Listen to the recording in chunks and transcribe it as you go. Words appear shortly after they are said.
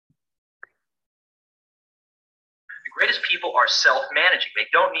The greatest people are self-managing. They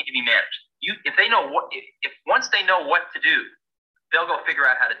don't need to be managed. If once they know what to do, they'll go figure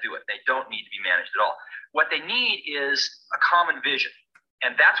out how to do it. They don't need to be managed at all. What they need is a common vision.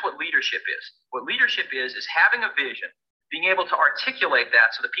 And that's what leadership is. What leadership is having a vision, being able to articulate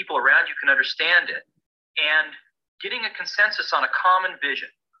that so the people around you can understand it, and getting a consensus on a common vision.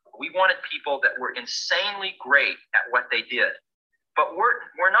 We wanted people that were insanely great at what they did, but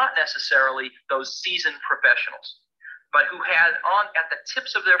we're not necessarily those seasoned professionals, but who had at the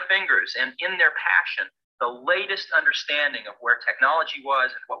tips of their fingers and in their passion the latest understanding of where technology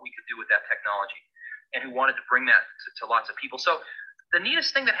was and what we could do with that technology, and who wanted to bring that to lots of people. So the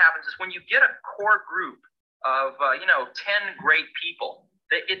neatest thing that happens is when you get a core group of 10 great people,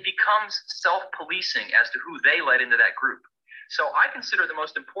 it becomes self-policing as to who they let into that group. So I consider the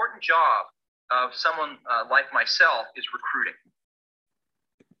most important job of someone like myself is recruiting.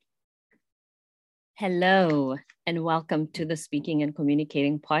 Hello, and welcome to the Speaking and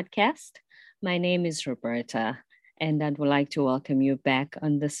Communicating podcast. My name is Roberta, and I would like to welcome you back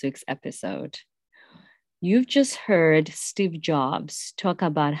on this week's episode. You've just heard Steve Jobs talk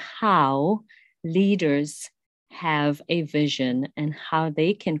about how leaders have a vision and how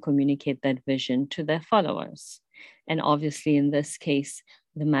they can communicate that vision to their followers. And obviously, in this case,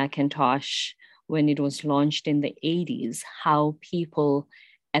 the Macintosh, when it was launched in the 80s, how people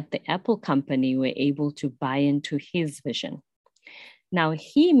at the Apple company were able to buy into his vision. Now,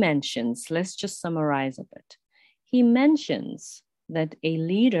 he mentions, let's just summarize a bit. He mentions that a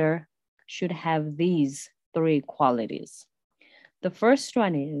leader should have these three qualities. The first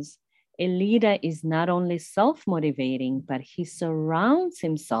one is a leader is not only self-motivating, but he surrounds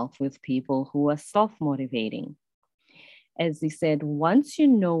himself with people who are self-motivating. As he said, once you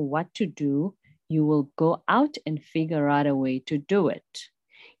know what to do, you will go out and figure out a way to do it.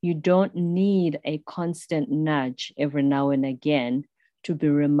 You don't need a constant nudge every now and again to be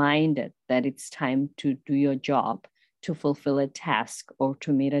reminded that it's time to do your job, to fulfill a task, or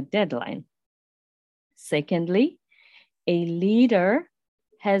to meet a deadline. Secondly, a leader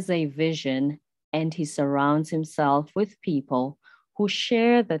has a vision and he surrounds himself with people who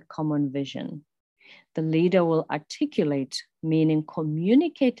share that common vision. The leader will articulate, meaning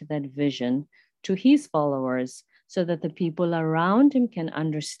communicate that vision to his followers so that the people around him can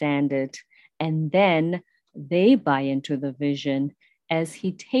understand it, and then they buy into the vision as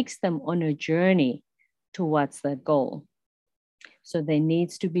he takes them on a journey towards that goal. So there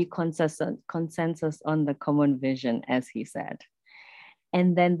needs to be consensus on the common vision, as he said.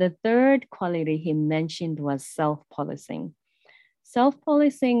 And then the third quality he mentioned was self-policing.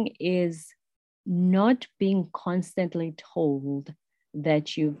 Self-policing is not being constantly told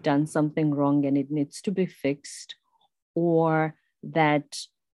that you've done something wrong and it needs to be fixed, or that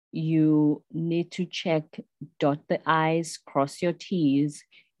you need to check, dot the I's, cross your T's.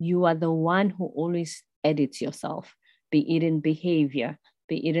 You are the one who always edits yourself, be it in behavior,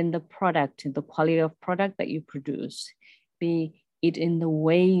 be it in the product, the quality of product that you produce, be it in the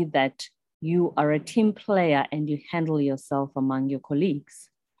way that you are a team player and you handle yourself among your colleagues.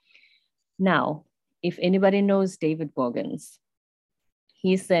 Now, if anybody knows David Goggins,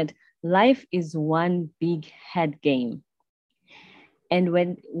 he said, life is one big head game. And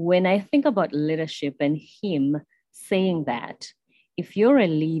when I think about leadership and him saying that, if you're a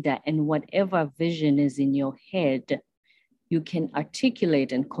leader and whatever vision is in your head, you can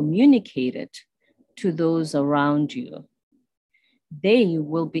articulate and communicate it to those around you, they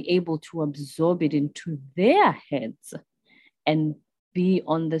will be able to absorb it into their heads and be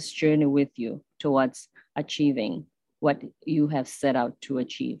on this journey with you towards achieving what you have set out to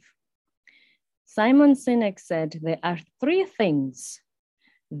achieve. Simon Sinek said there are three things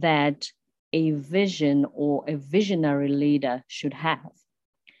that a vision or a visionary leader should have.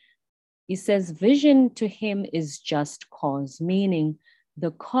 He says vision to him is just cause, meaning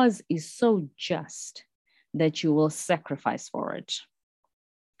the cause is so just that you will sacrifice for it.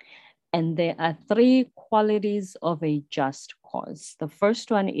 And there are three qualities of a just cause. The first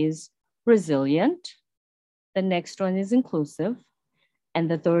one is resilient. The next one is inclusive. And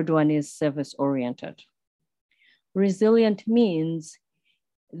the third one is service-oriented. Resilient means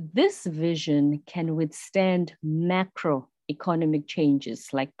this vision can withstand macroeconomic changes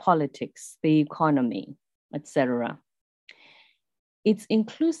like politics, the economy, etc. It's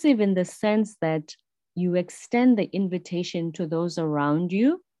inclusive in the sense that you extend the invitation to those around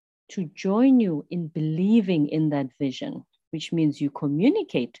you to join you in believing in that vision, which means you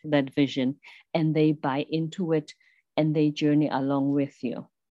communicate that vision and they buy into it and they journey along with you.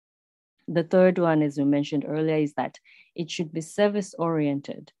 The third one, as we mentioned earlier, is that it should be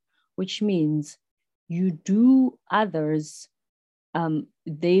service-oriented, which means you do others,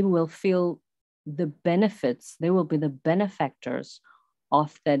 they will feel the benefits, they will be the benefactors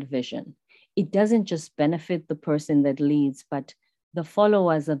of that vision. It doesn't just benefit the person that leads, but the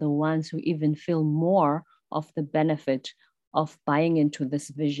followers are the ones who even feel more of the benefit of buying into this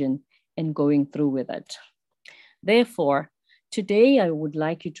vision and going through with it. Therefore, today I would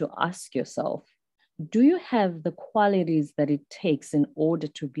like you to ask yourself, do you have the qualities that it takes in order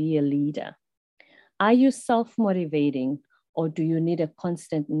to be a leader? Are you self-motivating, or do you need a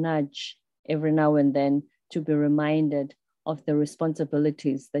constant nudge every now and then to be reminded of the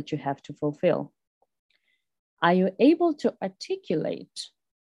responsibilities that you have to fulfill? Are you able to articulate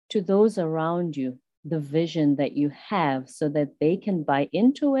to those around you the vision that you have so that they can buy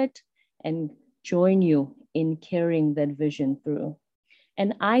into it and join you in carrying that vision through?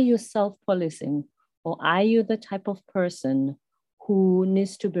 And are you self-policing, or are you the type of person who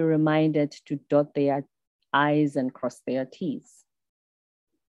needs to be reminded to dot their I's and cross their T's?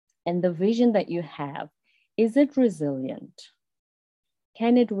 And the vision that you have, is it resilient?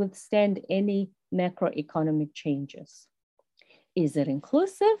 Can it withstand any macroeconomic changes? Is it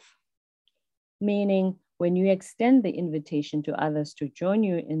inclusive? Meaning, when you extend the invitation to others to join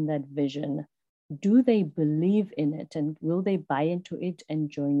you in that vision, do they believe in it, and will they buy into it and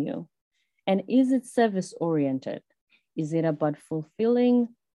join you? And is it service-oriented? Is it about fulfilling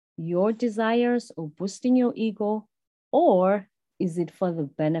your desires or boosting your ego? Or is it for the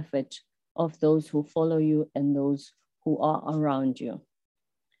benefit of those who follow you and those who are around you?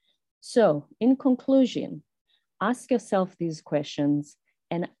 So in conclusion, ask yourself these questions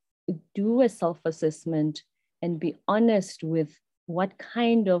and do a self-assessment and be honest with what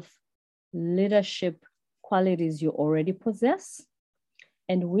kind of leadership qualities you already possess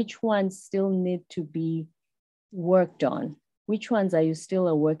and which ones still need to be worked on. Which ones are you still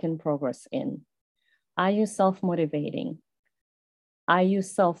a work in progress in? Are you self-motivating? Are you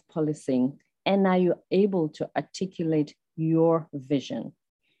self-policing? And are you able to articulate your vision?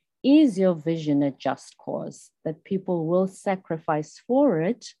 Is your vision a just cause that people will sacrifice for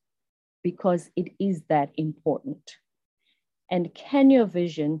it because it is that important? And can your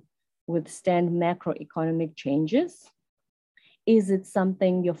vision withstand macroeconomic changes? Is it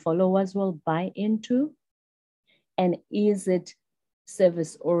something your followers will buy into? And is it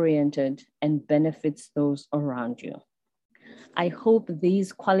service-oriented and benefits those around you? I hope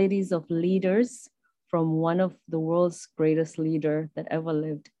these qualities of leaders from one of the world's greatest leaders that ever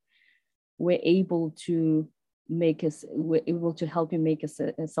lived were able to help you make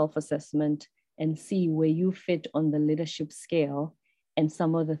a self-assessment and see where you fit on the leadership scale and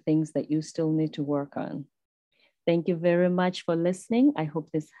some of the things that you still need to work on. Thank you very much for listening. I hope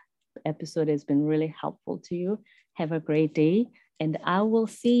this episode has been really helpful to you. Have a great day, and I will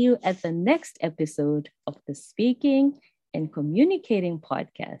see you at the next episode of the Speaking and Communicating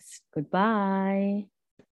Podcast. Goodbye.